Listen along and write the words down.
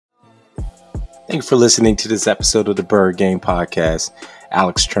Thank you for listening to this episode of the Bird Game Podcast.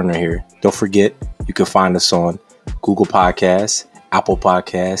 Alex Turner here. Don't forget, you can find us on Google Podcasts, Apple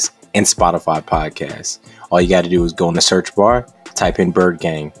Podcasts, and Spotify Podcasts. All you got to do is go in the search bar, type in Bird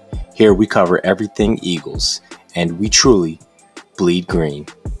Gang. Here we cover everything Eagles, and we truly bleed green.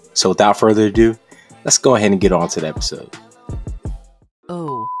 So without further ado, let's go ahead and get on to the episode.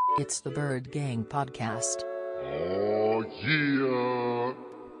 Oh, it's the Bird Gang Podcast. Oh yeah.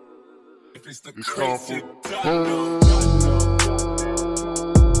 It's time for Bird Gang.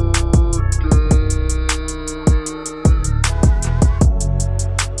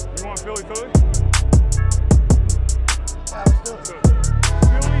 You want Philly? Yeah, let's do it.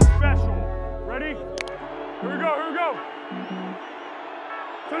 Philly special. Ready? Here we go.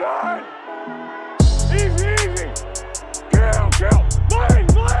 Tonight! Easy! Kill!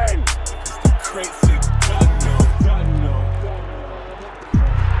 Lane! It's the crazy Dunno.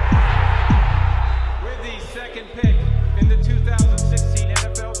 With the second pick in the 2016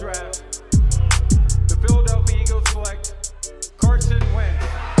 NFL Draft, the Philadelphia Eagles select Carson Wentz,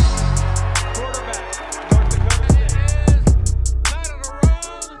 quarterback, North Dakota State. Let it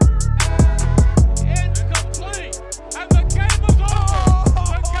around, and it's complete, and the game is over.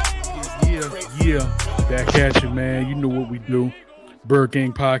 Yeah, back at you, man. You know what we do. Bird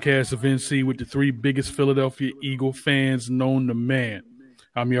Gang Podcast of NC with the three biggest Philadelphia Eagle fans known to man.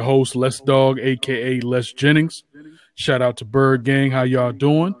 I'm your host, Les Dog, a.k.a. Les Jennings. Shout out to Bird Gang. How y'all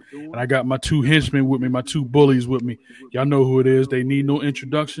doing? And I got my two henchmen with me, my two bullies with me. Y'all know who it is. They need no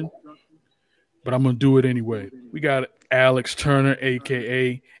introduction, but I'm going to do it anyway. We got Alex Turner,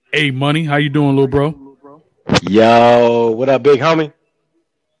 a.k.a. A-Money. How you doing, little bro? Yo, what up, big homie?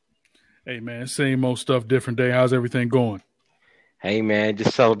 Hey, man, same old stuff, different day. How's everything going? Hey, man,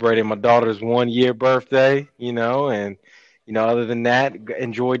 just celebrating my daughter's 1 year birthday, and, other than that,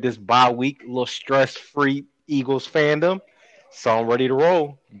 enjoyed this bye week, a little stress-free Eagles fandom. So I'm ready to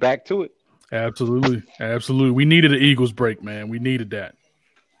roll. Back to it. Absolutely. We needed an Eagles break, man. We needed that.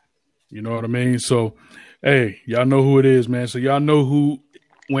 You know what I mean? So, hey, y'all know who it is, man. So y'all know who,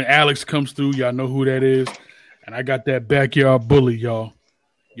 when Alex comes through, y'all know who that is. And I got that backyard bully, y'all.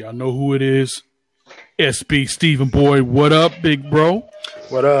 Y'all know who it is. SB Stephen Boyd, what up, big bro?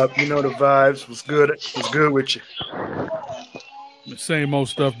 What up? You know the vibes. Was good with you. The same old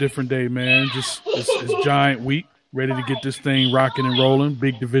stuff, different day, man. Just it's giant week. Ready to get this thing rocking and rolling.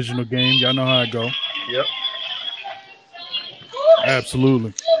 Big divisional game. Y'all know how it go. Yep.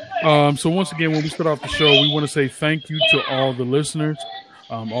 Absolutely. So once again, when we start off the show, we want to say thank you to all the listeners,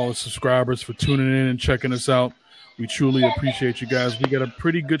 all the subscribers for tuning in and checking us out. We truly appreciate you guys. We got a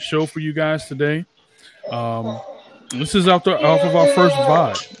pretty good show for you guys today. This is off of our first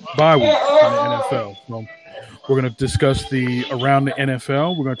bye week in the NFL. So we're going to discuss around the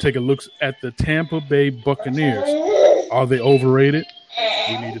NFL. We're going to take a look at the Tampa Bay Buccaneers. Are they overrated?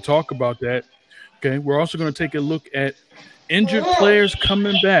 We need to talk about that. Okay. We're also going to take a look at injured players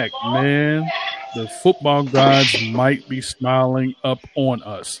coming back. Man, the football gods might be smiling up on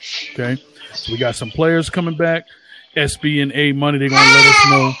us. Okay. So we got some players coming back. SB and A Money, they're going to let us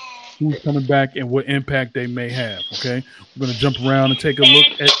know who's coming back and what impact they may have, okay? We're going to jump around and take a look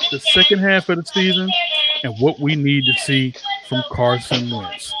at the second half of the season and what we need to see from Carson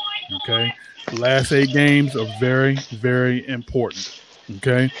Wentz, okay? The last 8 games are very, very important,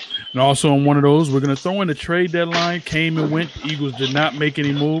 okay? And also on one of those, we're going to throw in the trade deadline. Came and went. The Eagles did not make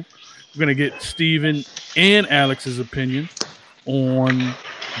any move. We're going to get Steven and Alex's opinion on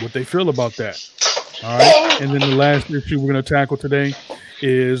what they feel about that. All right, and then the last issue we're going to tackle today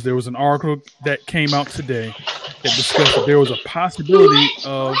is there was an article that came out today that discussed that there was a possibility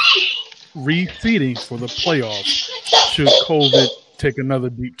of reseeding for the playoffs should COVID take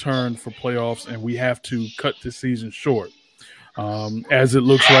another deep turn for playoffs and we have to cut the season short. As it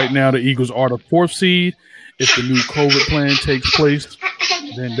looks right now, the Eagles are the 4th seed. If the new COVID plan takes place,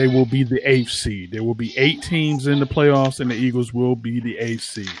 then they will be the 8th seed. There will be 8 teams in the playoffs, and the Eagles will be the 8th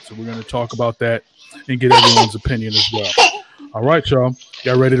seed. So we're going to talk about that and get everyone's opinion as well. All right, y'all.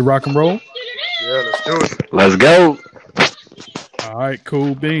 Y'all ready to rock and roll? Yeah, let's do it. Let's go. All right,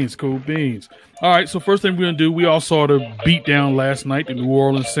 cool beans. All right, so first thing we're going to do, we all saw the beatdown last night. The New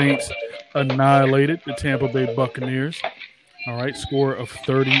Orleans Saints annihilated the Tampa Bay Buccaneers. All right, score of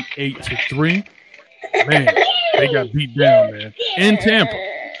 38-3. Man, they got beat down, man, in Tampa.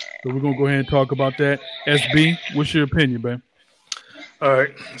 So we're going to go ahead and talk about that. SB, what's your opinion, man? All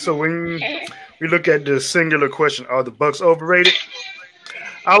right, so when we look at the singular question, are the Bucs overrated?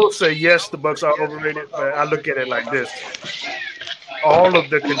 I would say yes, the Bucs are overrated, but I look at it like this. All of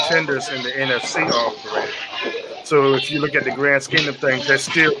the contenders in the NFC are overrated. So if you look at the grand scheme of things, they're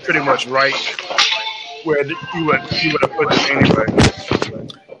still pretty much right where you would have put them anyway.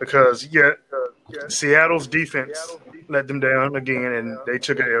 Because Seattle's defense let them down again, and they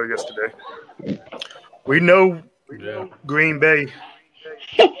took an L yesterday. We know Green Bay,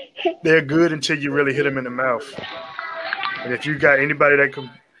 they're good until you really hit them in the mouth. And if you got anybody that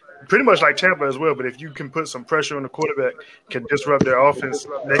can, pretty much like Tampa as well, but if you can put some pressure on the quarterback, can disrupt their offense,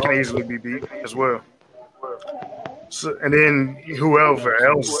 they can easily be beat as well. So, and then whoever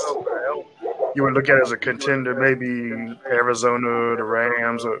else you would look at as a contender, maybe Arizona, the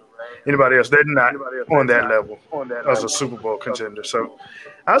Rams, or anybody else, they're not on that level as a Super Bowl contender. So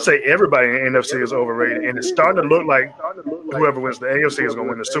I'd say everybody in the NFC is overrated, and it's starting to look like whoever wins the AFC is going to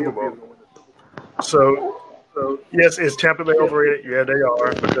win the Super Bowl. So, yes, is Tampa Bay overrated? Yeah, they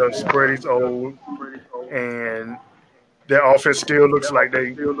are, because Brady's old, and their offense still looks like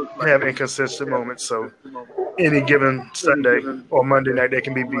they have inconsistent moments. So any given Sunday or Monday night, they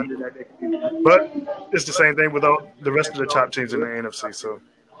can be beat. But it's the same thing with all the rest of the top teams in the NFC. So,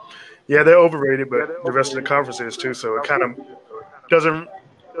 yeah, they're overrated, but the rest of the conference is too. So it kind of doesn't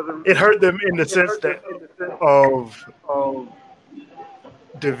 – it hurt them in the sense that of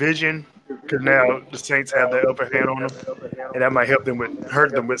division, because now the Saints have the upper hand on them, and that might hurt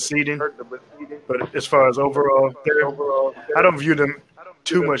them with seeding. But as far as overall, I don't view them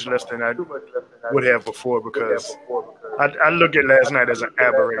too much less than I would have before, because I look at last night as an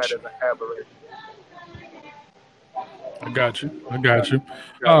aberration. I got you.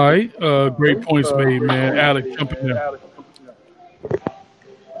 All right. Great points made, man. Alex, jump in there.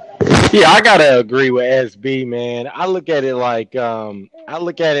 Yeah, I gotta agree with SB, man. I look at it like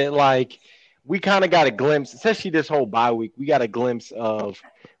we kind of got a glimpse, especially this whole bye week. We got a glimpse of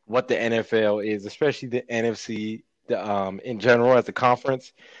what the NFL is, especially the NFC in general as a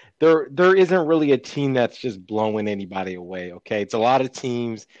conference. There isn't really a team that's just blowing anybody away. Okay, it's a lot of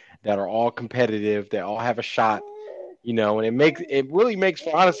teams that are all competitive. They all have a shot, and it really makes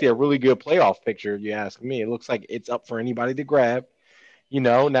for honestly a really good playoff picture. If you ask me, it looks like it's up for anybody to grab.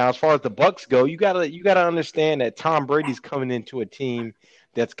 Now as far as the Bucs go, you gotta understand that Tom Brady's coming into a team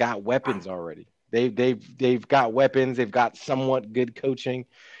that's got weapons already. They've got weapons. They've got somewhat good coaching.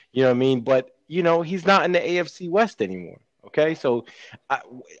 You know what I mean? But he's not in the AFC West anymore. Okay, so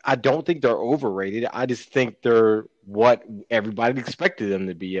I don't think they're overrated. I just think they're what everybody expected them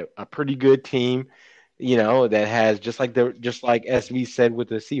to be, a pretty good team. That has just like SB said with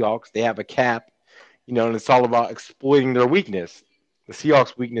the Seahawks, they have a cap. And it's all about exploiting their weakness. The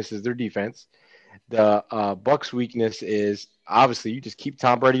Seahawks' weakness is their defense. The Bucs' weakness is obviously you just keep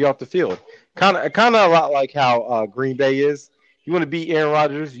Tom Brady off the field. Kind of a lot like how Green Bay is. You want to beat Aaron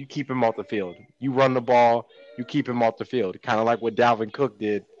Rodgers, you keep him off the field. You run the ball, you keep him off the field. Kind of like what Dalvin Cook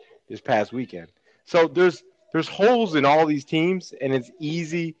did this past weekend. So there's holes in all these teams, and it's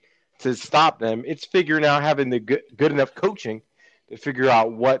easy to stop them. It's figuring out having the good enough coaching to figure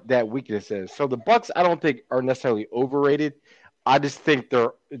out what that weakness is. So the Bucs, I don't think are necessarily overrated. I just think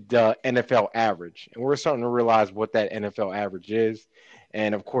they're the NFL average, and we're starting to realize what that NFL average is.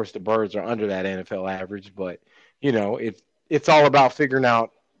 And of course, the Birds are under that NFL average, but it's all about figuring out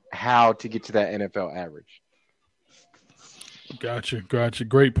how to get to that NFL average. Gotcha.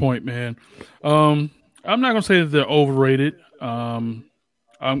 Great point, man. I'm not gonna say that they're overrated. I'm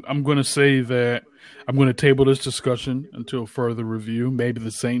gonna say that I'm gonna table this discussion until further review. Maybe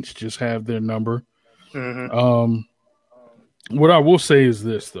the Saints just have their number. Mm-hmm. What I will say is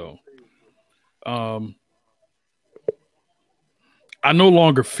this, though. I no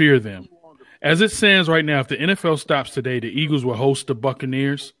longer fear them. As it stands right now, if the NFL stops today, the Eagles will host the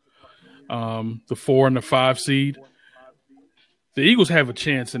Buccaneers, the 4 and the 5 seed. The Eagles have a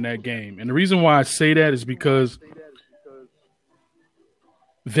chance in that game. And the reason why I say that is because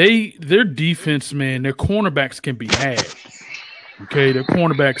their defense, man, their cornerbacks can be had. Okay, their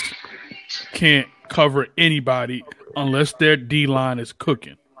cornerbacks can't cover anybody unless their D-line is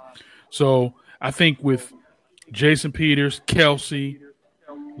cooking. So I think with Jason Peters, Kelsey,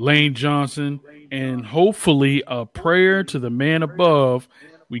 Lane Johnson, and hopefully a prayer to the man above,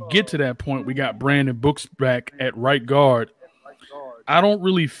 we get to that point. We got Brandon Brooks back at right guard. I don't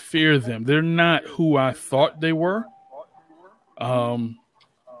really fear them. They're not who I thought they were. And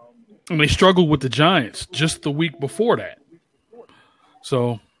they struggled with the Giants just the week before that.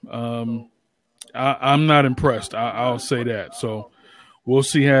 So I'm not impressed. I'll say that. So we'll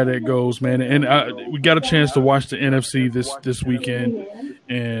see how that goes, man. And we got a chance to watch the NFC this weekend,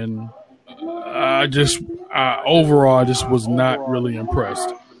 and overall I just was not really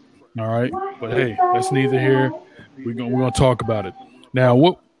impressed. All right, but hey, that's neither here. We're gonna talk about it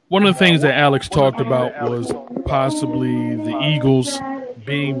now. One of the things that Alex talked about was possibly the Eagles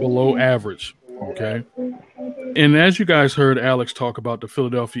being below average. Okay. And as you guys heard Alex talk about the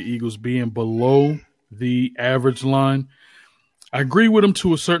Philadelphia Eagles being below the average line, I agree with him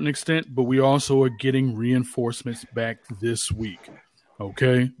to a certain extent, but we also are getting reinforcements back this week.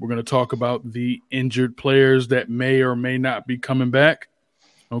 Okay, we're going to talk about the injured players that may or may not be coming back.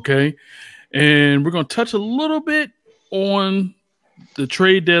 Okay, and we're going to touch a little bit on the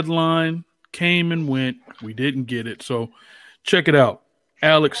trade deadline. Came and went. We didn't get it. So check it out.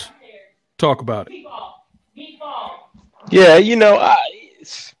 Alex, talk about it. Yeah,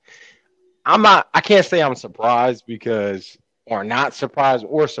 I can't say I'm surprised because or not surprised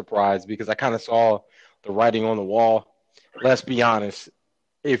or surprised because I kind of saw the writing on the wall. Let's be honest.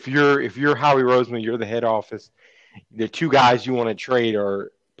 If you're Howie Roseman, you're the head office. The two guys you want to trade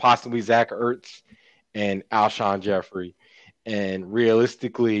are possibly Zach Ertz and Alshon Jeffrey. And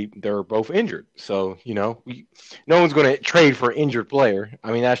realistically, they're both injured. So, no one's going to trade for an injured player.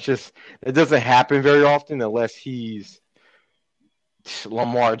 I mean, that doesn't happen very often unless he's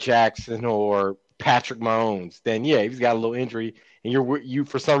Lamar Jackson or Patrick Mahomes. Then, yeah, if he's got a little injury and you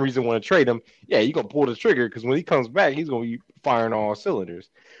for some reason want to trade him, yeah, you're going to pull the trigger because when he comes back, he's going to be firing all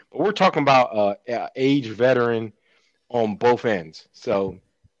cylinders. But we're talking about an aged veteran on both ends. So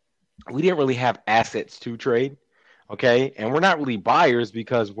we didn't really have assets to trade, okay? And we're not really buyers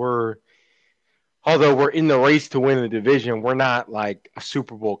because although we're in the race to win the division, we're not like a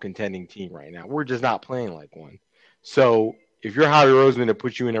Super Bowl contending team right now. We're just not playing like one. So if you're Howie Roseman, it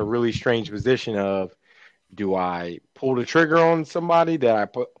puts you in a really strange position of, do I pull the trigger on somebody that I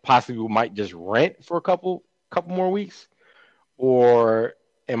possibly might just rent for a couple more weeks? Or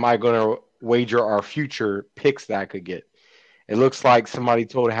am I going to wager our future picks that I could get? It looks like somebody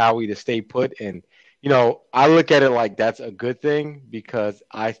told Howie to stay put. And, I look at it like that's a good thing because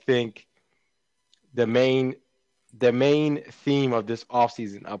I think the main theme of this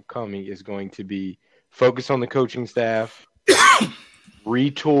offseason upcoming is going to be focus on the coaching staff,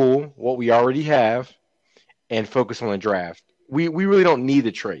 retool what we already have, and focus on the draft. We really don't need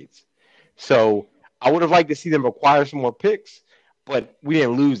the trades. So I would have liked to see them acquire some more picks, but we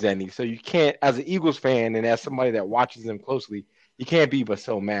didn't lose any. So you can't, as an Eagles fan and as somebody that watches them closely, you can't be but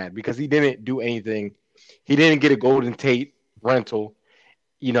so mad because he didn't do anything. He didn't get a Golden Tate rental,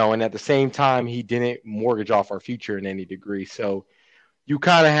 and at the same time, he didn't mortgage off our future in any degree. So you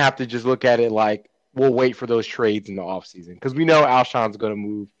kind of have to just look at it like we'll wait for those trades in the offseason because we know Alshon's going to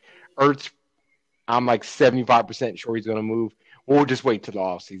move. Ertz, I'm like 75% sure he's going to move. We'll just wait till the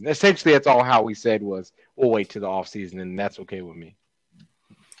offseason. Essentially, that's all Howie said was we'll wait till the offseason, and that's okay with me.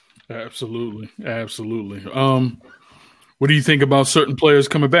 Absolutely. What do you think about certain players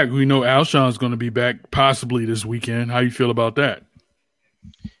coming back? We know Alshon's going to be back possibly this weekend. How you feel about that?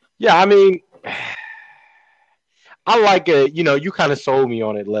 Yeah, I mean, I like it. You kind of sold me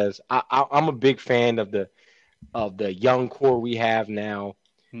on it, Les. I'm a big fan of the young core we have now.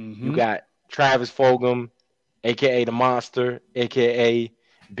 Mm-hmm. You got Travis Fulgham, a.k.a. the Monster, a.k.a.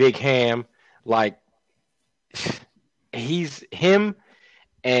 Big Ham. Like, he's him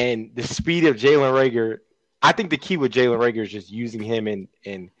and the speed of Jalen Reagor. I think the key with Jalen Reagor is just using him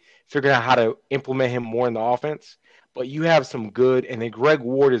and figuring out how to implement him more in the offense. But you have some good, and then Greg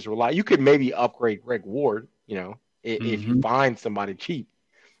Ward is reliable. You could maybe upgrade Greg Ward, if you find somebody cheap.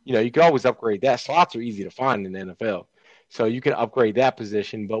 You can always upgrade that. Slots are easy to find in the NFL. So you can upgrade that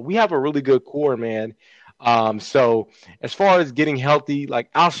position. But we have a really good core, man. So as far as getting healthy,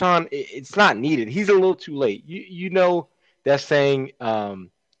 like Alshon, it's not needed. He's a little too late. That saying,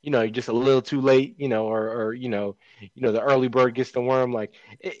 you're just a little too late, or the early bird gets the worm. Like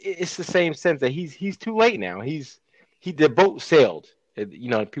it's the same sense that he's too late now. The boat sailed.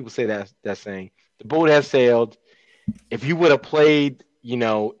 People say that saying. The boat has sailed. If you would have played,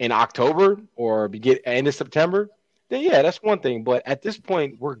 in October or end of September, then yeah, that's one thing. But at this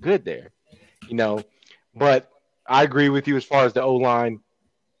point, we're good there, But I agree with you as far as the O-line.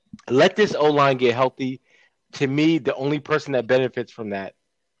 Let this O-line get healthy. To me, the only person that benefits from that,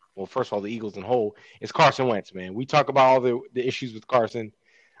 well, first of all, the Eagles in whole, is Carson Wentz, man. We talk about all the issues with Carson.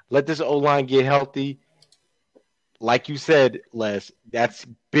 Let this O-line get healthy. Like you said, Les, that's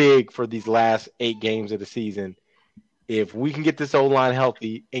big for these last 8 games of the season. If we can get this O-line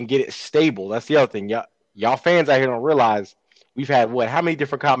healthy and get it stable, that's the other thing. Y'all fans out here don't realize we've had, how many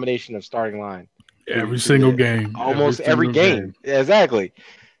different combinations of starting line? Every single game. Almost every game. Exactly.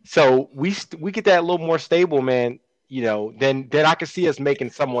 So we get that a little more stable, man, then I can see us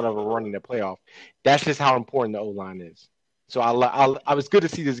making somewhat of a run in the playoff. That's just how important the O-line is. So I was good to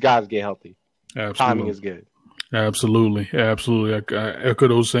see these guys get healthy. Absolutely. Timing is good. Absolutely. I echo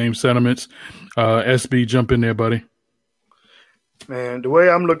those same sentiments. SB, jump in there, buddy. Man, the way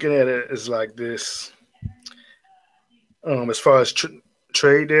I'm looking at it is like this. As far as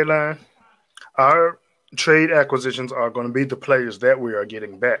trade deadline, our trade acquisitions are going to be the players that we are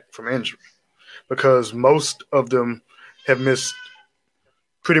getting back from injury, because most of them have missed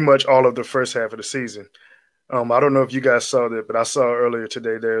pretty much all of the first half of the season. I don't know if you guys saw that, but I saw earlier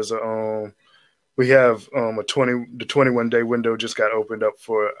today there's we have the 21-day window just got opened up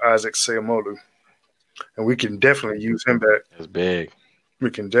for Isaac Seumalo, and we can definitely use him back. That's big.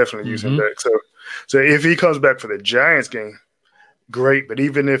 We can definitely use him back. So if he comes back for the Giants game, great. But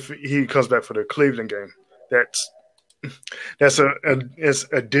even if he comes back for the Cleveland game, it's an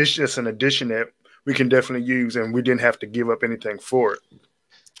addition that we can definitely use, and we didn't have to give up anything for it.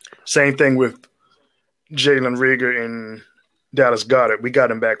 Same thing with Jalen Reagor and Dallas Goedert. We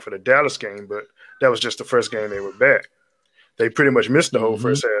got him back for the Dallas game, but that was just the first game they were back. They pretty much missed the whole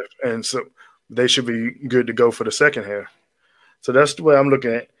first half, and so they should be good to go for the second half. So that's the way I'm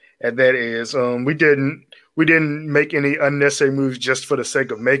looking at that is we didn't make any unnecessary moves just for the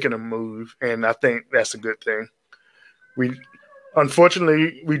sake of making a move, and I think that's a good thing.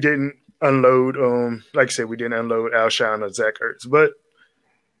 Unfortunately we didn't unload like I said, we didn't unload Alshon or Zach Ertz, but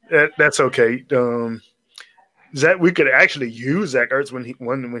that's okay. We could actually use Zach Ertz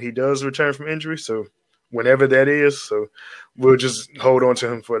when he does return from injury, so whenever that is. So we'll just hold on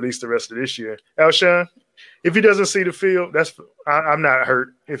to him for at least the rest of this year. Alshon, if he doesn't see the field, I'm not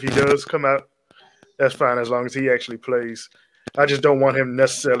hurt. If he does come out, that's fine as long as he actually plays. I just don't want him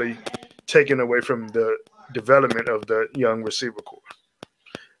necessarily taken away from the development of the young receiver core.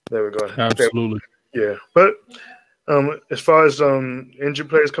 There we go. Absolutely. Yeah. But as far as injured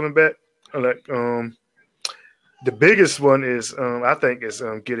players coming back, the biggest one is I think is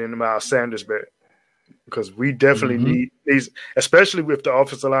getting Miles Sanders back, because we definitely need these, especially if the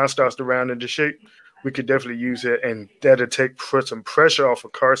offensive line starts to round into shape. We could definitely use it, and that'll put some pressure off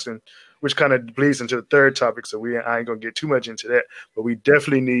of Carson, which kind of bleeds into the third topic. So I ain't gonna get too much into that, but we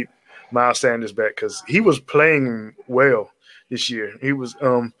definitely need Miles Sanders back because he was playing well this year. He was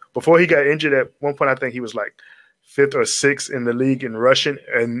before he got injured at one point. I think he was like 5th or 6th in the league in rushing,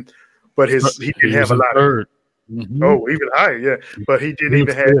 but he didn't have a lot third. Oh, even higher, yeah. But he didn't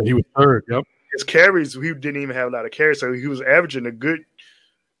even have. He was third. Yep. His carries, he didn't even have a lot of carries, so he was averaging a good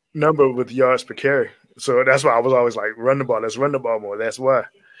number with yards per carry. So that's why I was always like, run the ball. Let's run the ball more. That's why.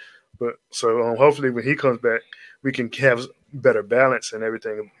 But so hopefully when he comes back, we can have better balance and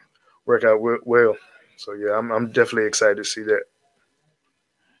everything work out well. So yeah, I'm definitely excited to see that.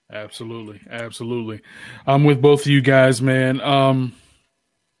 Absolutely. I'm with both of you guys, man. I'm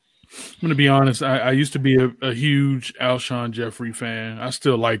going to be honest. I used to be a huge Alshon Jeffrey fan. I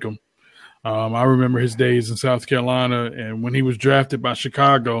still like him. I remember his days in South Carolina, and when he was drafted by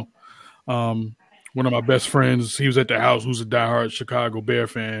Chicago, one of my best friends, he was at the house, who's a diehard Chicago Bear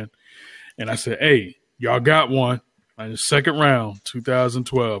fan, and I said, hey, y'all got one in the second round,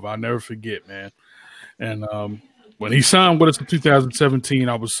 2012. I'll never forget, man. And when he signed with us in 2017,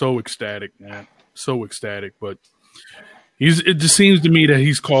 I was so ecstatic, man, so ecstatic. But it just seems to me that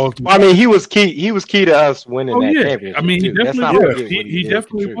he's caused. I mean, he was key. He was key to us winning that championship. I mean, he definitely was. He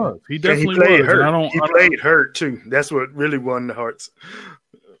definitely was. He definitely played was. hurt. He played hurt too. That's what really won the hearts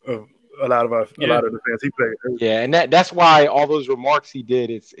of a lot of the fans. He played hurt. Yeah, and that's why all those remarks he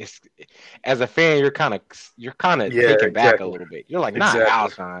did. It's as a fan, you're kind of taken back a little bit. You're like, nah,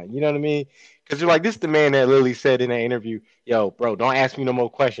 Alshon. You know what I mean? Because you're like, this is the man that literally said in an interview, yo, bro, don't ask me no more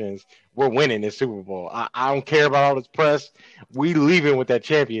questions. We're winning this Super Bowl. I don't care about all this press. We leaving with that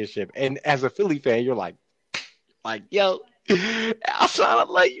championship. And as a Philly fan, you're like, yo, Alshon, I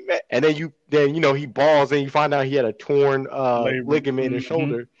love you, man. And then he balls and you find out he had a torn ligament in his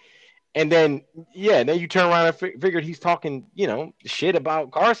shoulder. And then you turn around and figured he's talking, shit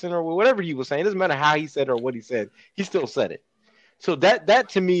about Carson or whatever he was saying. It doesn't matter how he said it or what he said. He still said it. So that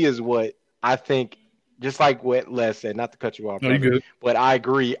to me is what I think, just like what Les said, not to cut you off, but I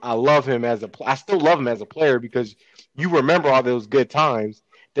agree. I still love him as a player because you remember all those good times.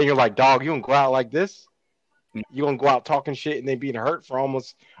 Then you're like, dog, you gonna go out like this? You gonna go out talking shit and then being hurt for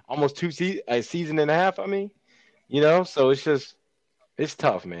almost a season and a half? I mean, so it's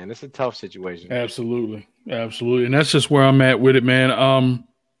tough, man. It's a tough situation. Absolutely. And that's just where I'm at with it, man.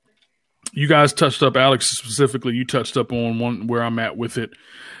 You guys touched up, Alex specifically, you touched up on one where I'm at with it.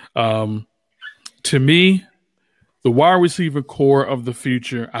 To me, the wide receiver core of the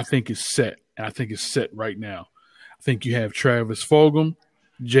future, I think, is set. And I think it's set right now. I think you have Travis Fulgham,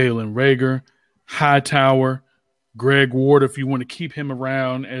 Jalen Reagor, Hightower, Greg Ward, if you want to keep him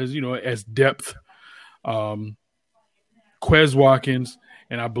around as depth. Quez Watkins,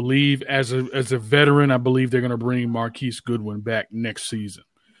 and I believe as a veteran, I believe they're going to bring Marquise Goodwin back next season.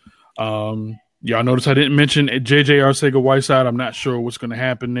 Y'all notice I didn't mention J.J. Arcega-Whiteside. I'm not sure what's going to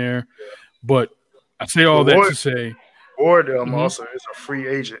happen there, but I say all that to say Ward also is a free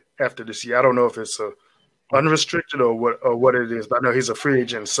agent after this year. I don't know if it's unrestricted or what it is, but I know he's a free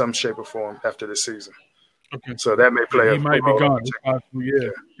agent in some shape or form after this season. Okay. So that may play. He might be gone.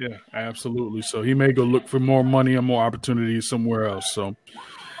 Yeah, absolutely. So he may go look for more money and more opportunities somewhere else. So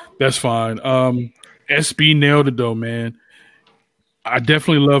that's fine. SB nailed it though, man. I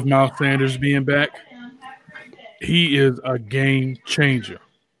definitely love Miles Sanders being back. He is a game changer.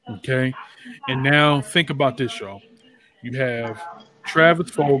 Okay. And now think about this, y'all. You have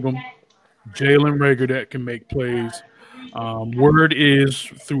Travis Fulgham, Jalen Reagor that can make plays. Word is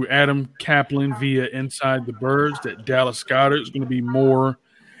through Adam Kaplan via Inside the Birds that Dallas Goedert is going to be more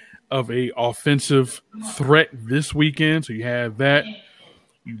of a offensive threat this weekend. So you have that.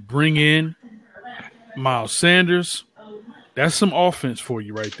 You bring in Miles Sanders. That's some offense for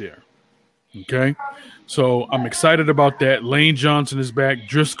you right there. Okay? So I'm excited about that. Lane Johnson is back.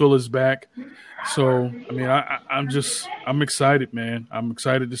 Driscoll is back. So, I mean, I'm excited, man. I'm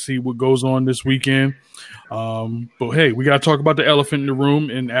excited to see what goes on this weekend. But, hey, we got to talk about the elephant in the room,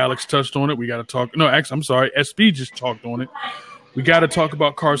 and Alex touched on it. We got to talk – no, actually, I'm sorry. SB just talked on it. We got to talk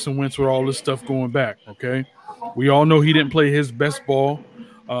about Carson Wentz with all this stuff going back, okay? We all know he didn't play his best ball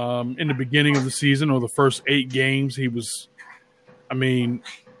in the beginning of the season or the first 8 games. He was, I mean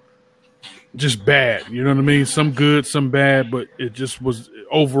 – just bad, you know what I mean? Some good, some bad, but it just was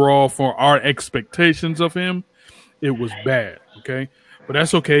overall for our expectations of him, it was bad, okay? But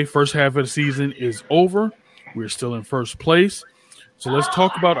that's okay. First half of the season is over. We're still in first place. So let's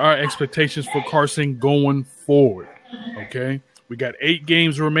talk about our expectations for Carson going forward, okay? We got 8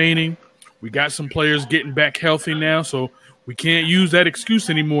 games remaining. We got some players getting back healthy now, so we can't use that excuse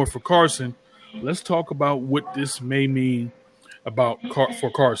anymore for Carson. Let's talk about what this may mean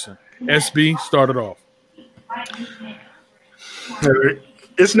for Carson. SB, start it off.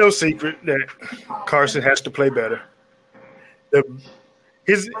 It's no secret that Carson has to play better.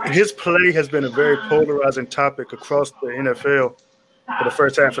 His play has been a very polarizing topic across the NFL for the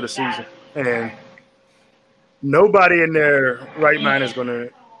first half of the season. And nobody in their right mind is going to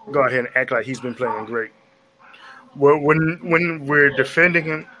go ahead and act like he's been playing great. When we're defending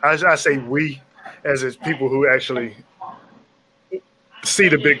him, I say we as is people who actually – see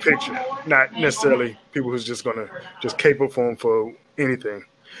the big picture, not necessarily people who's just going to just cape up for him for anything.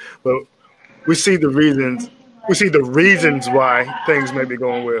 But we see the reasons. We see the reasons why things may be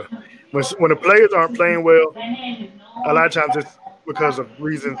going well. When the players aren't playing well, a lot of times it's because of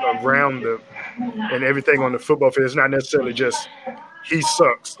reasons around them and everything on the football field. It's not necessarily just he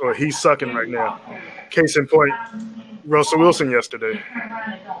sucks or he's sucking right now. Case in point, Russell Wilson yesterday.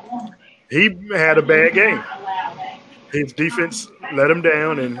 He had a bad game. His defense let him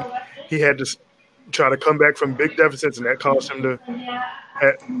down, and he had to try to come back from big deficits, and that caused him to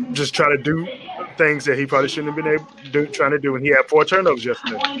just try to do things that he probably shouldn't have been trying to do. And he had 4 turnovers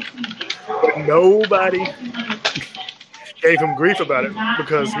yesterday. But nobody gave him grief about it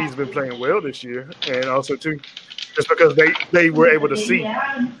because he's been playing well this year, and also too, just because they were able to see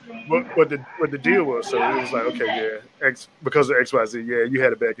what the deal was. So it was like, okay, yeah, because of XYZ, yeah, you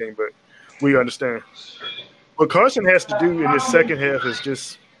had a bad game, but we understand. What Carson has to do in his second half is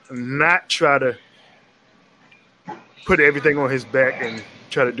just not try to put everything on his back and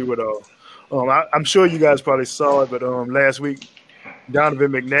try to do it all. I'm sure you guys probably saw it, but last week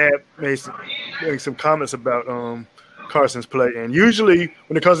Donovan McNabb made some comments about Carson's play. And usually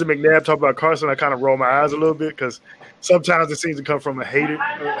when it comes to McNabb talking about Carson, I kind of roll my eyes a little bit because sometimes it seems to come from a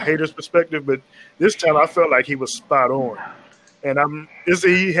hater's perspective. But this time I felt like he was spot on. And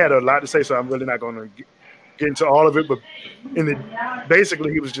he had a lot to say, so I'm really not going to get into all of it, but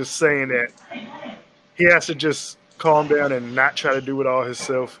basically he was just saying that he has to just calm down and not try to do it all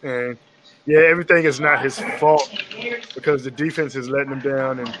himself. And yeah, everything is not his fault because the defense is letting him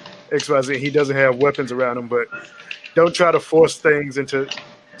down and XYZ. He doesn't have weapons around him, but don't try to force things into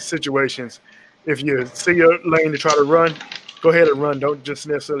situations. If you see your lane to try to run, go ahead and run. Don't just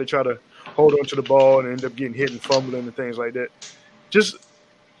necessarily try to hold on to the ball and end up getting hit and fumbling and things like that.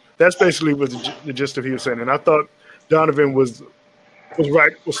 That's basically what the gist of he was saying. And I thought Donovan was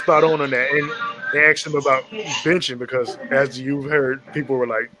spot on that. And they asked him about benching because, as you've heard, people were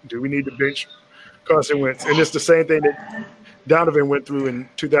like, do we need to bench Carson Wentz? And it's the same thing that Donovan went through in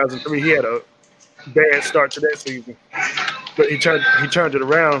 2003. He had a bad start to that season. But he turned it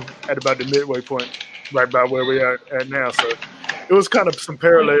around at about the midway point, right by where we are at now. So it was kind of some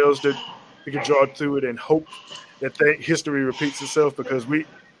parallels that we could draw to it and hope that history repeats itself because we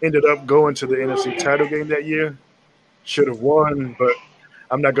ended up going to the NFC title game that year. Should have won, but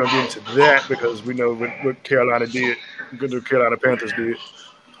I'm not going to get into that because we know what Carolina did, what the Carolina Panthers did.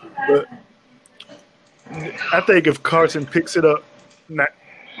 But I think if Carson picks it up,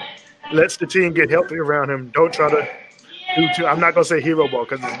 lets the team get healthy around him, don't try to do too. I'm not going to say hero ball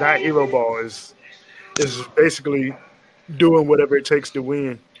because it's not hero ball. It's basically doing whatever it takes to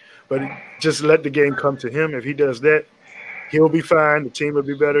win. But just let the game come to him. If he does that, he'll be fine. The team will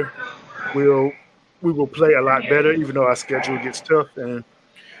be better. We will play a lot better, even though our schedule gets tough, and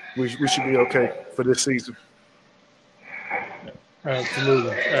we should be okay for this season.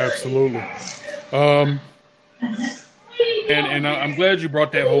 Absolutely. And I'm glad you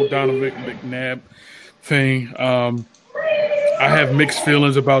brought that whole Donovan McNabb thing. I have mixed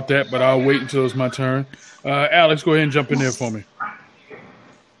feelings about that, but I'll wait until it's my turn. Alex, go ahead and jump in there for me.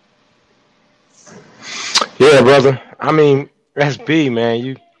 Yeah, brother. I mean, that's B, man.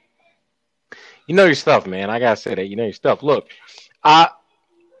 You know your stuff, man. I gotta say that you know your stuff. Look, I've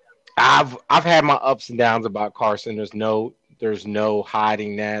had my ups and downs about Carson. There's no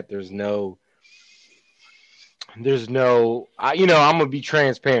hiding that. There's no. I'm gonna be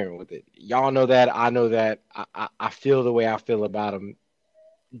transparent with it. Y'all know that. I know that. I feel the way I feel about him.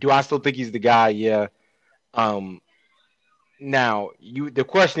 Do I still think he's the guy? Yeah. Now, the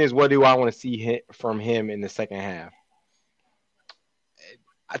question is, what do I want to see from him in the second half?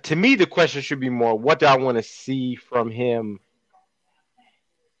 To me, the question should be more, what do I want to see from him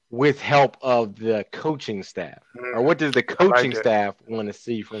with help of the coaching staff? Or what does the coaching staff want to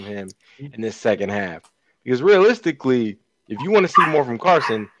see from him in this second half? Because realistically, if you want to see more from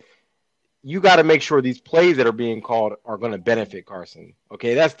Carson, you got to make sure these plays that are being called are going to benefit Carson.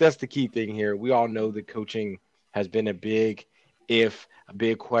 Okay, that's the key thing here. We all know the coaching has been a big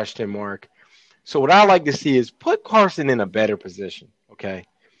question mark. So what I like to see is put Carson in a better position, okay?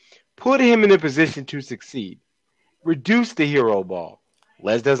 Put him in a position to succeed. Reduce the hero ball.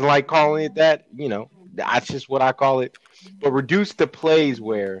 Les doesn't like calling it that, that's just what I call it. But reduce the plays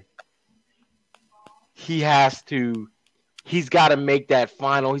where he's got to make that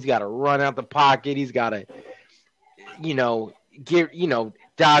final, he's got to run out the pocket, he's got to,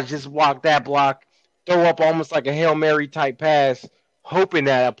 dodge this block, that block, throw up almost like a Hail Mary type pass, hoping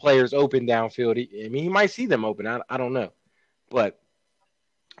that a player's open downfield. He might see them open. I don't know. But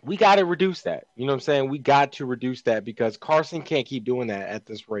we got to reduce that. You know what I'm saying? We got to reduce that because Carson can't keep doing that at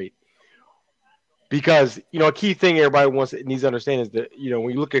this rate. Because, a key thing everybody needs to understand is that, when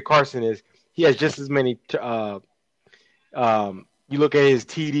you look at Carson is he has just as many you look at his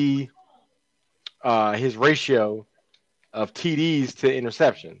TD, his ratio of TDs to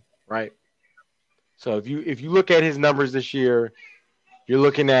interception, right? So if you look at his numbers this year, you're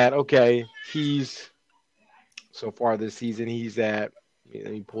looking at, okay, so far this season, he's at,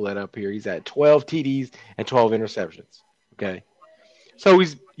 let me pull that up here. He's at 12 TDs and 12 interceptions. Okay. So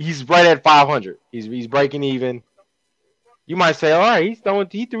he's right at 500. He's breaking even. You might say, all right,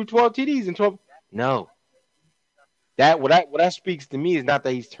 he threw 12 TDs and 12. No. What that speaks to me is not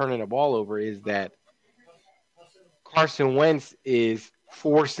that he's turning the ball over, is that Carson Wentz is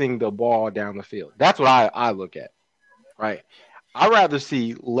forcing the ball down the field. That's what I look at, right? I'd rather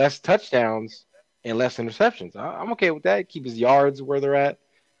see less touchdowns and less interceptions. I'm okay with that. Keep his yards where they're at,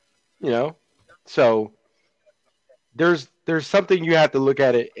 So there's something you have to look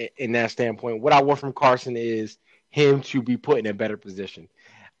at it in that standpoint. What I want from Carson is him to be put in a better position.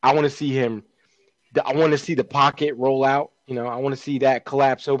 I want to see him. I want to see the pocket roll out. I want to see that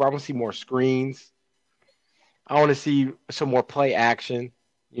collapse over. I want to see more screens. I want to see some more play action.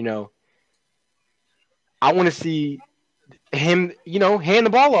 I want to see him, hand the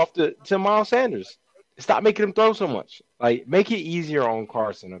ball off to Miles Sanders. Stop making him throw so much. Like, make it easier on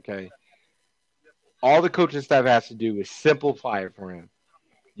Carson, okay? All the coaching staff has to do is simplify it for him.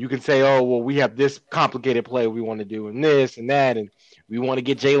 You can say, oh, well, we have this complicated play we want to do and this and that, and we want to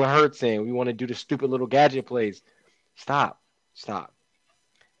get Jalen Hurts in. We want to do the stupid little gadget plays. Stop.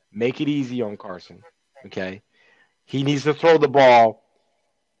 Make it easy on Carson, okay? He needs to throw the ball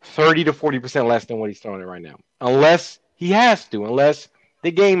 30 to 40% less than what he's throwing it right now. Unless he has to, unless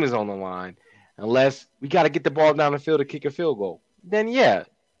the game is on the line, unless we got to get the ball down the field to kick a field goal. Then, yeah,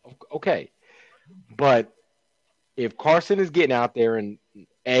 okay. But if Carson is getting out there and,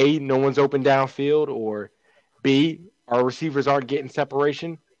 A, no one's open downfield, or B, our receivers aren't getting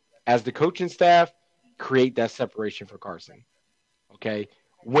separation, as the coaching staff, create that separation for Carson, okay?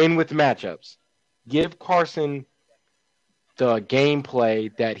 Win with matchups. Give Carson the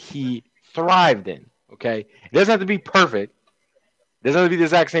gameplay that he thrived in, okay? It doesn't have to be perfect. It doesn't have to be the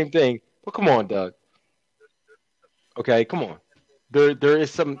exact same thing. But come on, Doug. Okay, come on.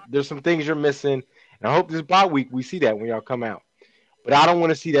 There's some things you're missing, and I hope this bye week we see that when y'all come out. But I don't want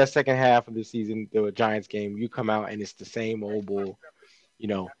to see that second half of the season, the Giants game. You come out and it's the same old bull.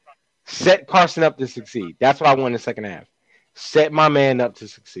 Set Carson up to succeed. That's what I want in the second half. Set my man up to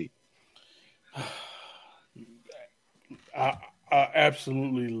succeed. I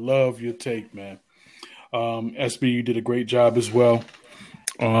absolutely love your take, man. SB, you did a great job as well.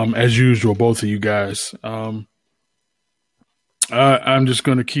 As usual, both of you guys. I'm just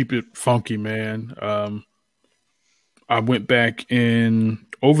going to keep it funky, man. I went back in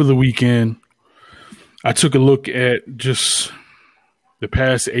over the weekend. I took a look at just the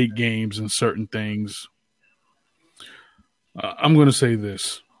past 8 games and certain things. I'm going to say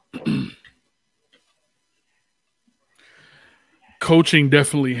this. Coaching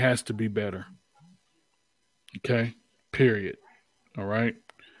definitely has to be better. Okay? Period. All right?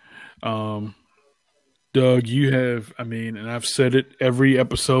 Doug, you have, and I've said it every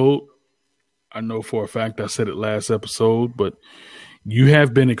episode. I know for a fact I said it last episode, but you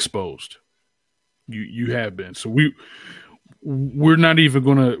have been exposed. You have been. So we're not even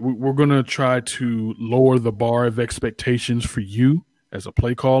we're gonna try to lower the bar of expectations for you as a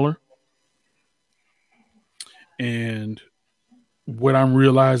play caller. And what I'm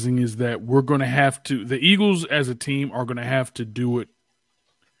realizing is that we're gonna have to, the Eagles as a team are gonna have to do it.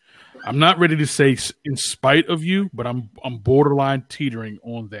 I'm not ready to say in spite of you, but I'm borderline teetering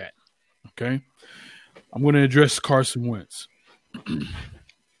on that. Okay? I'm going to address Carson Wentz.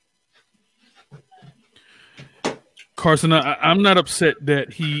 Carson, I'm not upset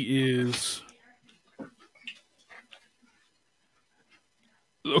that he is.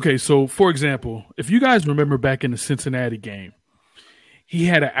 Okay, so for example, if you guys remember back in the Cincinnati game, he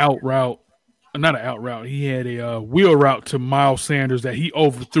had an out route. Not an out route. He had a wheel route to Miles Sanders that he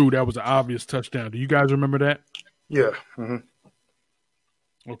overthrew. That was an obvious touchdown. Do you guys remember that? Yeah.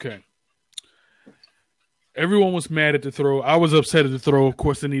 Mm-hmm. Okay. Everyone was mad at the throw. I was upset at the throw. Of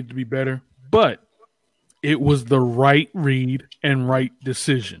course, it needed to be better. But it was the right read and right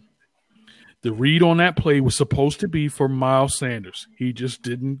decision. The read on that play was supposed to be for Miles Sanders. He just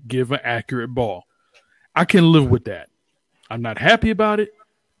didn't give an accurate ball. I can live with that. I'm not happy about it,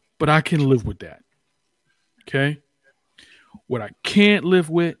 but I can live with that. Okay? What I can't live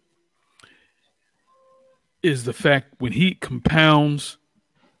with is the fact when he compounds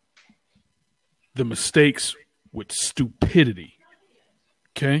the mistakes with stupidity.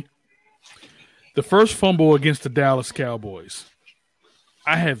 Okay? The first fumble against the Dallas Cowboys,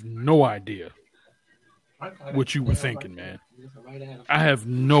 I have no idea what you were thinking, man. I have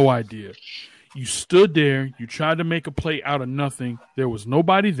no idea. You stood there, you tried to make a play out of nothing. There was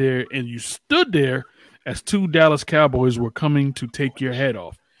nobody there, and you stood there as 2 Dallas Cowboys were coming to take your head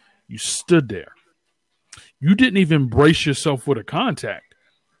off. You stood there. You didn't even brace yourself for the contact.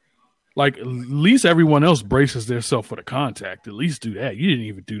 Like, at least everyone else braces themselves for the contact. At least do that. You didn't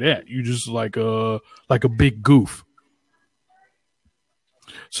even do that. You just like a big goof.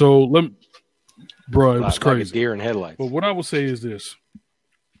 So, bro, it was crazy. Like a deer in headlights. But what I will say is this.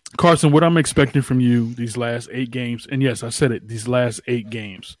 Carson, what I'm expecting from you these last 8 games, and yes, I said it, these last 8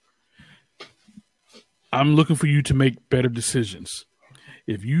 games, I'm looking for you to make better decisions.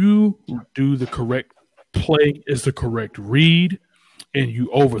 If you do the correct play, is the correct read, and you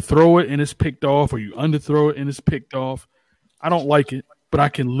overthrow it and it's picked off, or you underthrow it and it's picked off, I don't like it, but I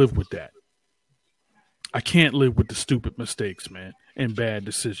can live with that. I can't live with the stupid mistakes, man, and bad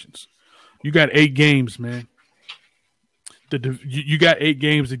decisions. You got 8 games, man. You got 8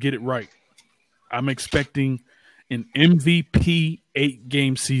 games to get it right. I'm expecting an MVP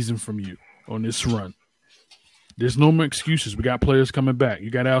 8-game season from you on this run. There's no more excuses. We got players coming back.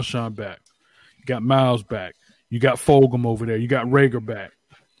 You got Alshon back. You got Miles back. You got Fulgham over there. You got Rager back.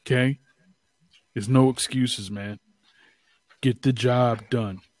 Okay? There's no excuses, man. Get the job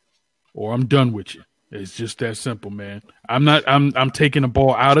done, or I'm done with you. It's just that simple, man. I'm taking the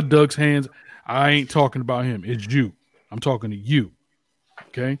ball out of Doug's hands. I ain't talking about him. It's you. I'm talking to you.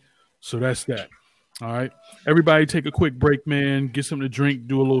 Okay? So that's that. All right. Everybody take a quick break, man. Get something to drink.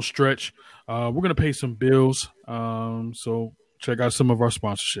 Do a little stretch. We're going to pay some bills. So check out some of our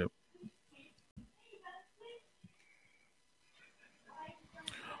sponsorship.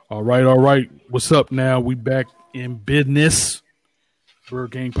 All right. What's up now? We back in business.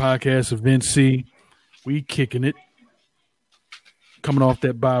 Bird Gang Podcast, Event C. We kicking it. Coming off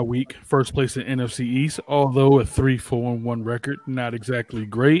that bye week, first place in NFC East, although a 3-4-1 record, not exactly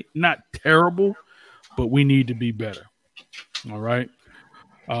great, not terrible, but we need to be better. All right.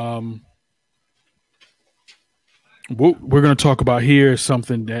 What we're going to talk about here is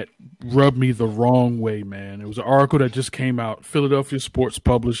something that rubbed me the wrong way, man. It was an article that just came out. Philadelphia Sports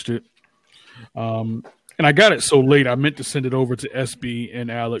published it. And I got it so late, I meant to send it over to SB and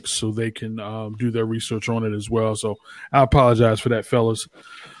Alex so they can do their research on it as well. So I apologize for that, fellas.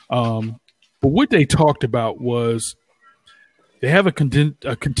 But what they talked about was they have a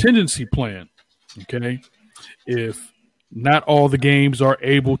contingency plan, okay? If not all the games are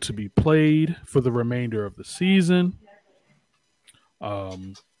able to be played for the remainder of the season,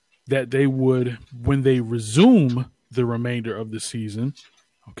 that they would, when they resume the remainder of the season,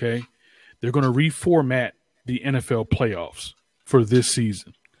 okay, they're going to reformat the NFL playoffs for this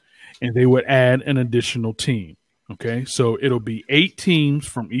season, and they would add an additional team, okay? So it'll be 8 teams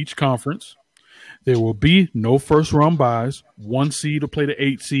from each conference. There will be no first-round buys. 1 seed will play the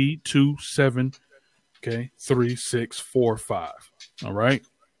 8 seed, 2, 7, okay, 3, 6, 4, 5. All right.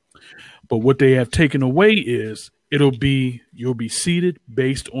 But what they have taken away is you'll be seeded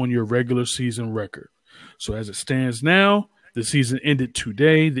based on your regular season record. So as it stands now, the season ended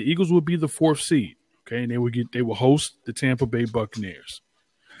today. The Eagles will be the 4th seed. Okay, and they will host the Tampa Bay Buccaneers.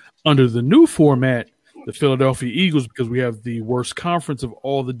 Under the new format, the Philadelphia Eagles, because we have the worst conference of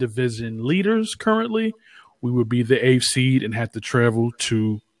all the division leaders currently, we would be the 8th seed and have to travel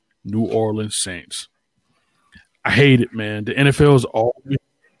to New Orleans Saints. I hate it, man. The NFL is always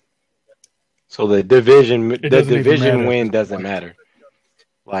So the division win doesn't matter.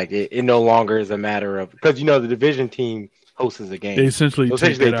 Like it no longer is a matter of, because the division team hosts a game. They essentially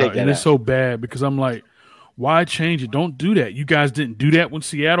take that out, and it's out. so bad because I'm like, why change it? Don't do that. You guys didn't do that when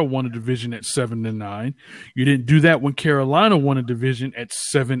Seattle won a division at 7-9. You didn't do that when Carolina won a division at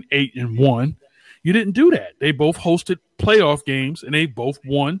 7-8-1. You didn't do that. They both hosted playoff games and they both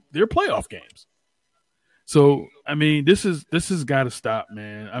won their playoff games. So I mean, this has got to stop,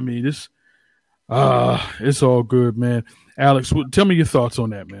 man. I mean, it's all good, man. Alex, tell me your thoughts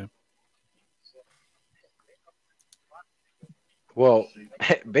on that, man. Well,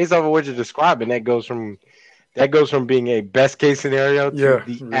 based off of what you're describing, that goes from being a best case scenario to the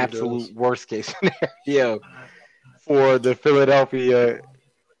really absolute worst case scenario for the Philadelphia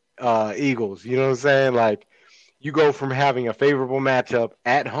Eagles. You know what I'm saying? Like, you go from having a favorable matchup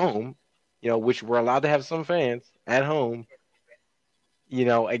at home, which we're allowed to have some fans at home,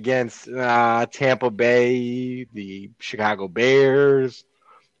 against Tampa Bay, the Chicago Bears,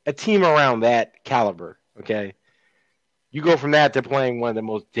 a team around that caliber, okay? You go from that to playing one of the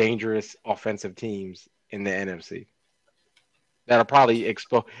most dangerous offensive teams in the NFC. That'll probably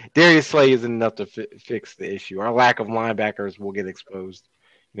expose. Darius Slay isn't enough to fix the issue. Our lack of linebackers will get exposed.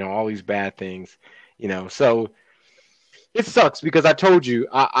 All these bad things. So it sucks because I told you,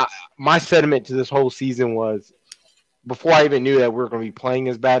 my sentiment to this whole season was, before I even knew that we were going to be playing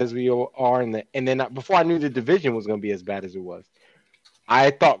as bad as we are, and then before I knew the division was going to be as bad as it was,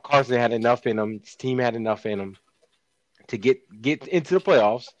 I thought Carson had enough in him. His team had enough in him to get into the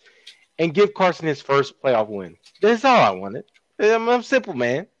playoffs and give Carson his first playoff win. That's all I wanted. I'm a simple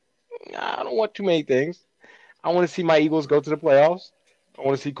man. I don't want too many things. I want to see my Eagles go to the playoffs. I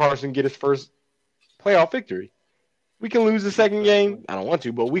want to see Carson get his first playoff victory. We can lose the second game. I don't want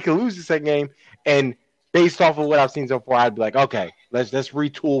to, but we can lose the second game. And based off of what I've seen so far, I'd be like, okay, let's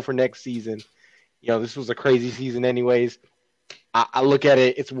retool for next season. This was a crazy season anyways. I look at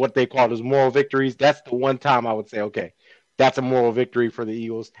it, it's what they call as moral victories. That's the one time I would say, okay, that's a moral victory for the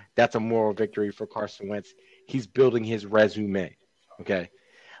Eagles. That's a moral victory for Carson Wentz. He's building his resume, okay?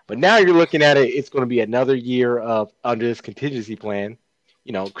 But now you're looking at it, it's going to be another year of under this contingency plan.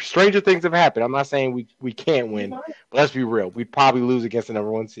 Stranger things have happened. I'm not saying we can't win, but let's be real. We'd probably lose against the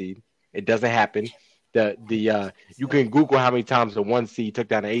number 1 seed. It doesn't happen. You can Google how many times the 1 seed took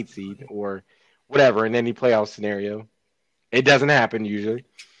down an 8 seed or whatever in any playoff scenario. It doesn't happen usually.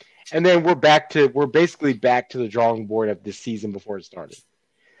 And then we're basically back to the drawing board of this season before it started.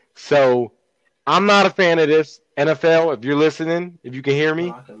 So I'm not a fan of this. NFL, if you're listening, if you can hear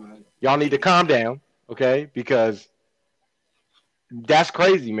me, y'all need to calm down, okay? Because that's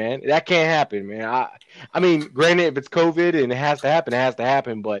crazy, man. That can't happen, man. I mean, granted, if it's COVID and it has to happen, it has to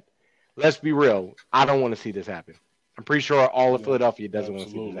happen. But let's be real. I don't want to see this happen. I'm pretty sure all of Philadelphia doesn't want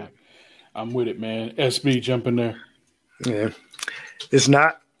to see this happen. I'm with it, man. SB, jump in there. Yeah. It's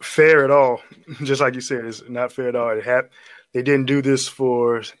not fair at all. Just like you said, it's not fair at all. They didn't do this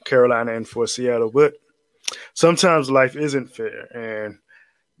for Carolina and for Seattle, but sometimes life isn't fair. And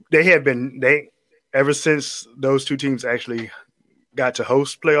ever since those two teams actually got to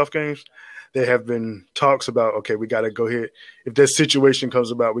host playoff games, there have been talks about, okay, we got to go here. If this situation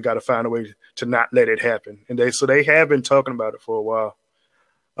comes about, we got to find a way to not let it happen. And they have been talking about it for a while.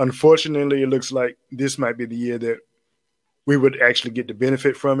 Unfortunately, it looks like this might be the year that we would actually get the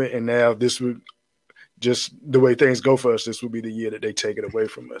benefit from it. And now this would just the way things go for us. This would be the year that they take it away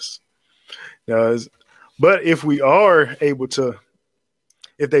from us. But if we are able to,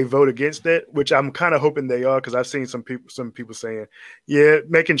 if they vote against that, which I'm kind of hoping they are, because I've seen some people saying, yeah,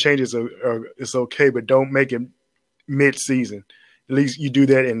 making changes is okay, but don't make it mid-season. At least you do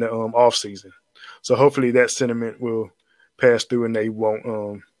that in the off season. So hopefully that sentiment will pass through and they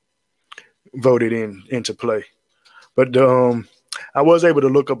won't vote it into play. But I was able to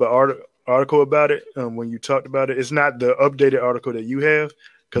look up an article about it when you talked about it. It's not the updated article that you have,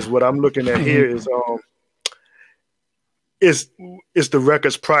 because what I'm looking at here is it's the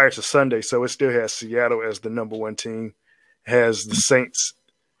records prior to Sunday. So it still has Seattle as the number one team, has the Saints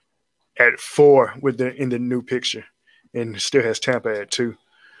at 4 in the new picture, and still has Tampa at 2.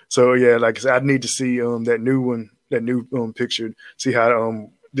 So yeah, like I said, I need to see that new picture, see how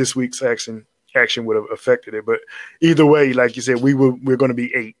this week's action would have affected it. But either way, like you said, we're going to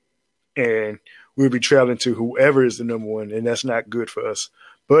be 8, and we'll be traveling to whoever is the number one, and that's not good for us.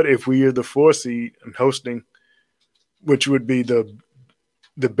 But if we are the 4 seed and hosting, which would be the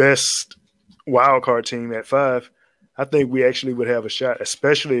best wild card team at 5, I think we actually would have a shot,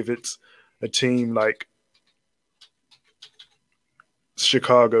 especially if it's a team like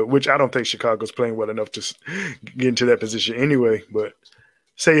Chicago, which I don't think Chicago's playing well enough to get into that position anyway. But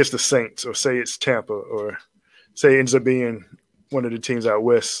say it's the Saints, or say it's Tampa, or say it ends up being one of the teams out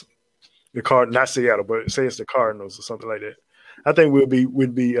west, not Seattle, but say it's the Cardinals or something like that. I think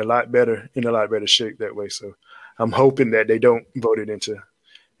we'd be in a lot better shape that way. So I'm hoping that they don't vote it into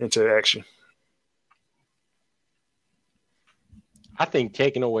action. I think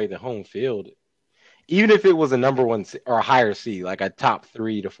taking away the home field, even if it was a number 1 or a higher seed, like a top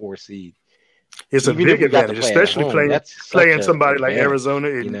 3 to 4 seed, it's a big advantage, especially playing somebody like Arizona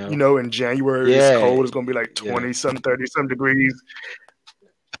in January. It's cold. It's going to be like 20-some, 30-some degrees.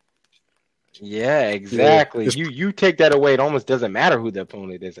 Yeah, exactly. Yeah. You take that away, it almost doesn't matter who the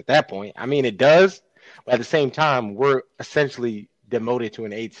opponent is at that point. I mean, it does, but at the same time, we're essentially demoted to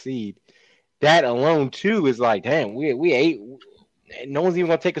an 8th seed. That alone, too, is like, damn, we 8. No one's even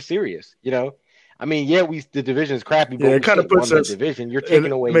going to take us serious, I mean, the division is crappy, but it kind of puts us division. You're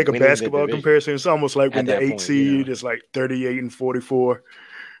taking away. Make a basketball comparison. It's almost like when the 8th seed is like 38-44.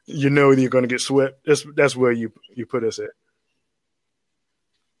 You're going to get swept. That's where you put us at.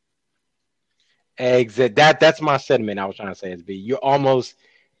 Exactly. That's my sentiment. I was trying to say, SB. You're almost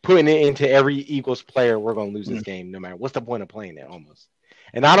putting it into every Eagles player. We're going to lose this game, no matter what's the point of playing it. Almost,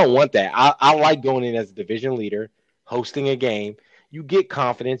 and I don't want that. I like going in as a division leader, hosting a game. You get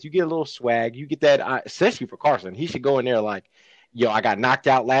confidence, you get a little swag, you get that, especially for Carson. He should go in there like, yo, I got knocked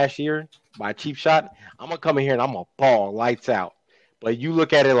out last year by a cheap shot. I'm going to come in here and I'm going to ball lights out. But you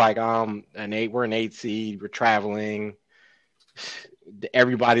look at it like we're an 8 seed, we're traveling.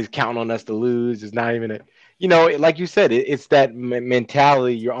 Everybody's counting on us to lose. It's not even like you said, it's that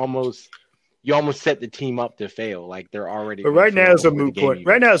mentality. You almost set the team up to fail. Like they're already. But right now it's a moot point.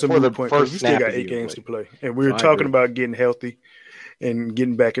 Right now it's a moot point because we still got 8 games to play. And we were talking about getting healthy and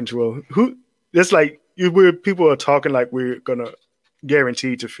getting back into people are talking like we're gonna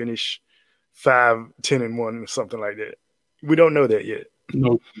guarantee to finish 5-10-1 or something like that. We don't know that yet.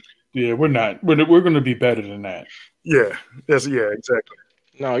 No, yeah, we're not. We're going to be better than that. Yeah, exactly.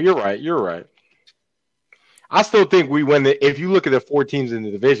 No, you're right. I still think we win if you look at the 4 teams in the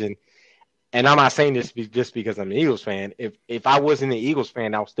division, and I'm not saying this just because I'm an Eagles fan. If I wasn't an Eagles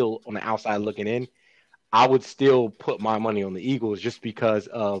fan, I was still on the outside looking in. I would still put my money on the Eagles just because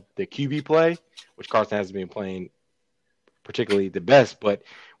of the QB play, which Carson hasn't been playing particularly the best, but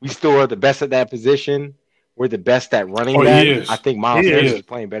we still are the best at that position. We're the best at running back. I think Miles Sanders is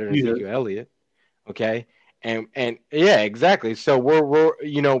playing better than Ezekiel Elliott. Okay. And yeah, exactly. So we're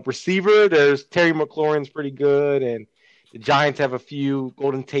receiver, there's Terry McLaurin's pretty good, and the Giants have a few.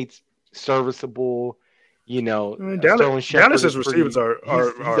 Golden Tate's serviceable. Dallas's receivers are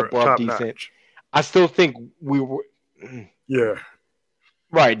top notch. I still think we were. Yeah.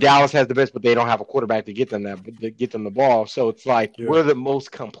 Right. Dallas has the best, but they don't have a quarterback to get them the ball. So it's like we're the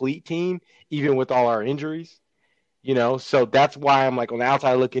most complete team, even with all our injuries. So that's why I'm like on the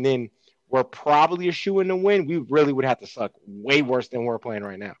outside looking in, we're probably a shoe in to win. We really would have to suck way worse than we're playing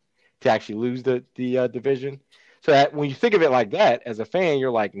right now to actually lose the division. So that when you think of it like that, as a fan, you're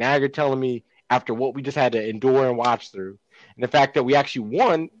like, now you're telling me after what we just had to endure and watch through, and the fact that we actually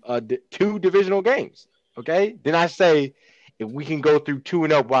won 2 divisional games. Okay, then I say if we can go through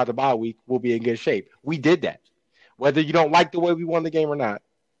 2-0 by the bye week, we'll be in good shape. We did that. Whether you don't like the way we won the game or not,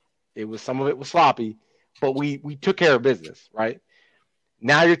 some of it was sloppy, but we took care of business, right?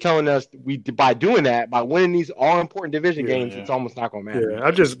 Now you're telling us by doing that, by winning these all important division Yeah, games, it's almost not going to matter.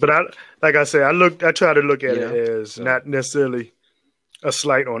 Yeah, like I said, I try to look at it as not necessarily a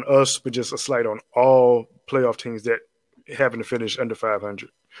slight on us, but just a slight on all playoff teams that happen to finish under 500.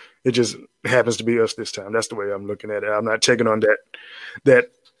 It just happens to be us this time. That's the way I'm looking at it. I'm not taking on that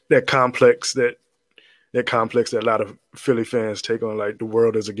complex that a lot of Philly fans take on, like the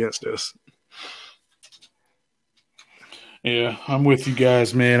world is against us. Yeah, I'm with you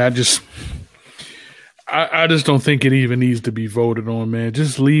guys, man. I just don't think it even needs to be voted on, man.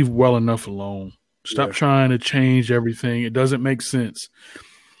 Just leave well enough alone. Stop trying to change everything. It doesn't make sense.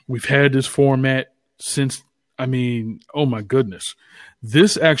 We've had this format since, oh my goodness.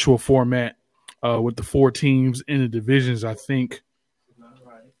 This actual format with the 4 teams in the divisions, I think,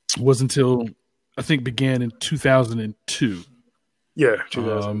 began in 2002. Yeah,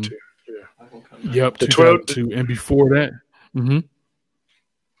 2002. Yep, 2002. And before that,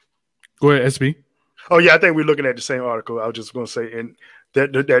 go ahead, SB. Oh, yeah, I think we're looking at the same article. I was just going to say, and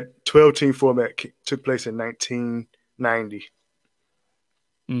that 12-team format took place in 1990.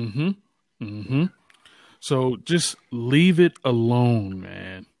 So just leave it alone,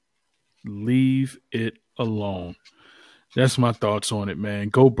 man. Leave it alone. That's my thoughts on it, man.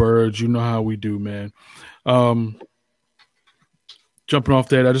 Go Birds. You know how we do, man. Jumping off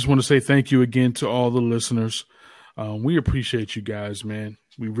that, I just want to say thank you again to all the listeners. We appreciate you guys, man.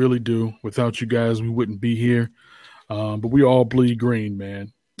 We really do. Without you guys, we wouldn't be here. But we all bleed green,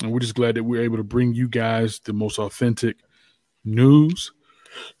 man. And we're just glad that we're able to bring you guys the most authentic news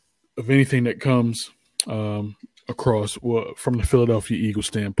of anything that comes across from the Philadelphia Eagles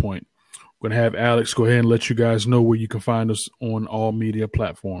standpoint. We're going to have Alex go ahead and let you guys know where you can find us on all media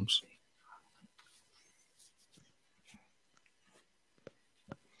platforms.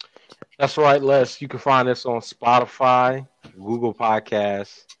 That's right, Les. You can find us on Spotify, Google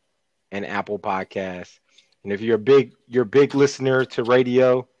Podcasts, and Apple Podcasts. And if you're a big listener to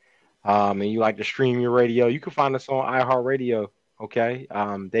radio, and you like to stream your radio, you can find us on iHeartRadio. Okay,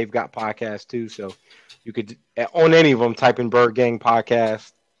 they've got podcasts too, so you could on any of them type in Bird Gang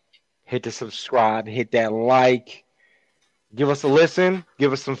Podcast, hit the subscribe, hit that like, give us a listen,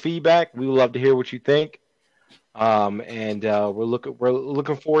 give us some feedback. We would love to hear what you think. And we're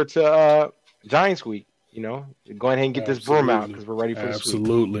looking forward to Giants week. You know, go ahead and get this broom out because we're ready for the sweep.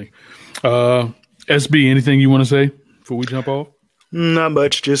 Absolutely. SB, anything you want to say before we jump off? Not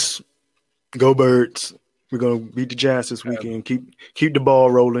much. Just go Birds. We're gonna beat the Giants this weekend. Keep the ball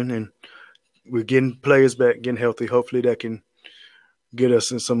rolling, and we're getting players back, getting healthy. Hopefully, that can get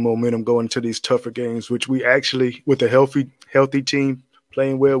us in some momentum going into these tougher games. Which we actually, with a healthy team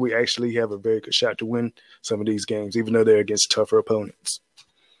playing well, we actually have a very good shot to win some of these games, even though they're against tougher opponents.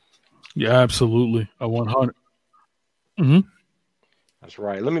 Yeah, absolutely. 100. That's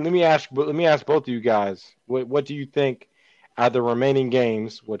right. Let me ask both of you guys. What do you think out of the remaining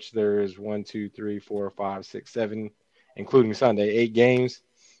games, which there is 1, 2, 3, 4, 5, 6, 7, including Sunday, 8 games?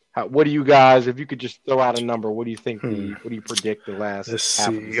 What do you guys, if you could just throw out a number, what do you think? What do you predict the last half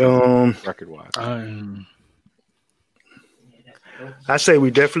of the season record-wise? I say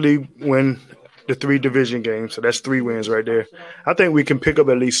we definitely win the 3 division games, so that's 3 wins right there. I think we can pick up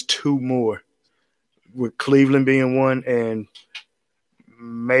at least 2 more, with Cleveland being 1 and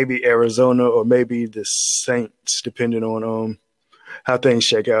maybe Arizona or maybe the Saints, depending on how things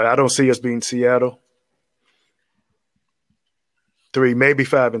shake out. I don't see us beating Seattle. 3, maybe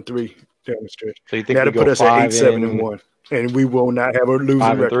 5-3 down the stretch. So you think that'll put us at 8-7-1, and we will not have a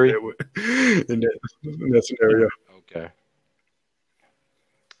losing record in that scenario. Okay.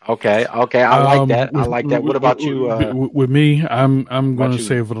 I like that. What about you? With me, I'm going to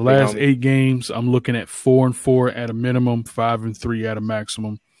say for the last 8 games, I'm looking at 4-4 at a minimum, 5-3 at a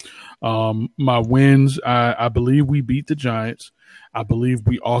maximum. My wins, I believe we beat the Giants. I believe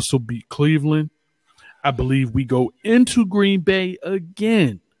we also beat Cleveland. I believe we go into Green Bay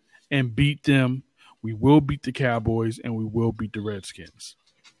again and beat them. We will beat the Cowboys and we will beat the Redskins.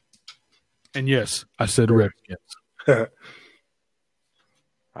 And yes, I said Redskins.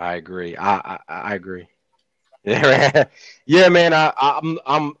 I agree. I agree. Yeah, man.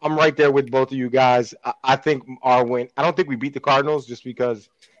 I'm right there with both of you guys. I think our win. I don't think we beat the Cardinals just because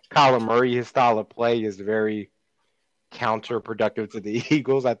Kyler Murray, his style of play is very counterproductive to the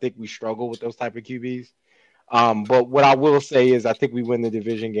Eagles. I think we struggle with those type of QBs. But what I will say is I think we win the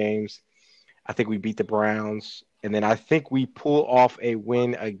division games. I think we beat the Browns, and then I think we pull off a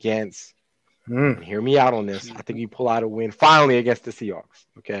win against. Hear me out on this. I think we pull out a win finally against the Seahawks.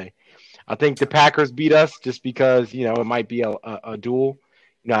 Okay, I think the Packers beat us just because it might be a duel.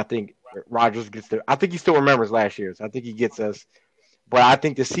 I think Rodgers gets there. I think he still remembers last year's. I think he gets us But I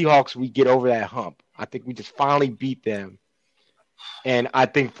think the Seahawks, we get over that hump. I think we just finally beat them. And I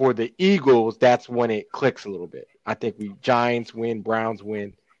think for the Eagles, that's when it clicks a little bit. I think we Giants win, Browns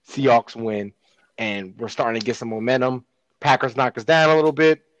win, Seahawks win, and we're starting to get some momentum. Packers knock us down a little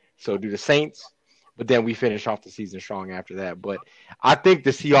bit, so do the Saints. But then we finish off the season strong after that. But I think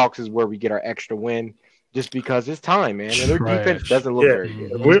the Seahawks is where we get our extra win just because it's time, man. And their defense doesn't look very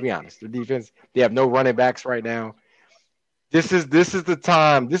good. Let's be honest. Their defense, they have no running backs right now. This is the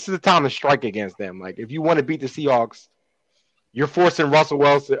time. This is the time to strike against them. Like, if you want to beat the Seahawks, you're forcing Russell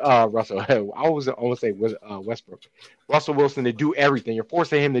Wilson. Westbrook. Russell Wilson to do everything. You're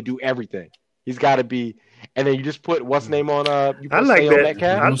forcing him to do everything. He's got to be. And then you just put what's name on. You put I like that.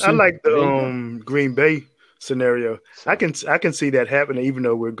 I like the Metcalf. Green Bay scenario. I can see that happening, even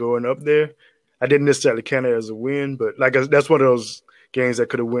though we're going up there. I didn't necessarily count it as a win, but that's one of those games that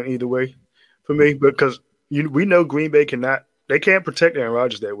could have went either way for me. Because we know Green Bay can't protect Aaron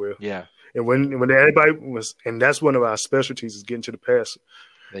Rodgers that well. Yeah. And when everybody was, and that's one of our specialties is getting to the pass.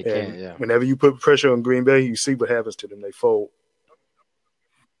 They can, yeah. Whenever you put pressure on Green Bay, you see what happens to them. They fold.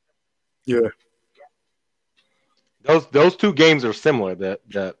 Yeah. Those two games are similar.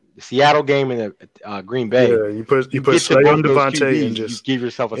 The Seattle game and the Green Bay. Yeah, you put Slay on Devontae and just give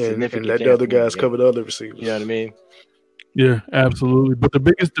yourself a significant and let the other guys cover the other receivers. You know what I mean? Yeah, absolutely. But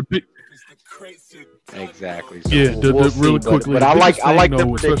exactly. So yeah, really quickly. But I like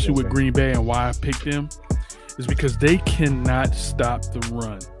the especially with Green Bay and why I picked them is because they cannot stop the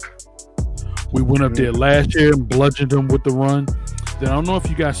run. We went up there last year and bludgeoned them with the run. Then I don't know if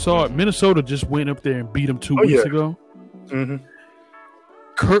you guys saw it. Minnesota just went up there and beat them 2 weeks ago. Mm-hmm.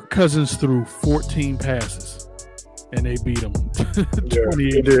 Kirk Cousins threw 14 passes, and they beat them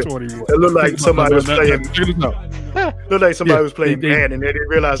 28-21. It looked like somebody was playing. Looked like somebody was playing man, and they didn't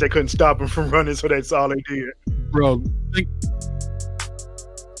realize they couldn't stop him from running, so that's all they did. Bro,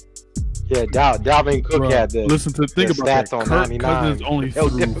 Dalvin Cook had the think about stats that. on Kirk 99. Cousins only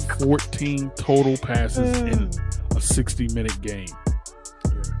threw 14 total passes in a 60-minute game,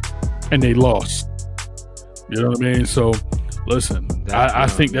 and they lost. You know what I mean? So, listen, I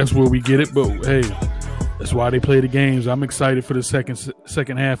think that's where we get it. But hey, that's why they play the games. I'm excited for the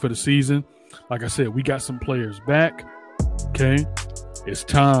second half of the season. Like I said, we got some players back. Okay, it's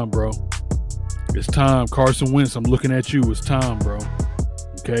time, bro. It's time. Carson Wentz, I'm looking at you. It's time, bro.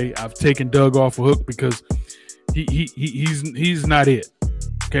 Okay, I've taken Doug off a hook because he's not it.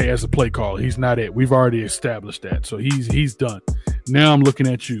 Okay, as a play caller, he's not it. We've already established that, so he's done. Now I'm looking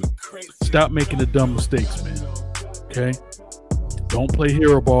at you. Stop making the dumb mistakes, man. Okay, don't play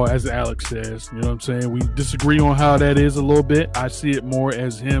hero ball, as Alex says. You know what I'm saying? We disagree on how that is a little bit. I see it more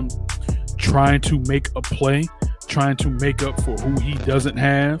as him trying to make a play, trying to make up for who he doesn't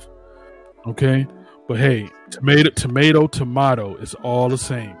have. Okay, but hey, tomato, it's all the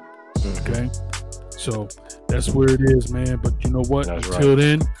same. Okay, so that's where it is, man. But you know what? That's Until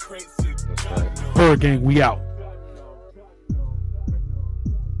then, That's right. Bird Gang, we out.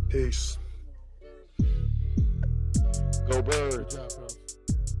 Peace. Go Birds.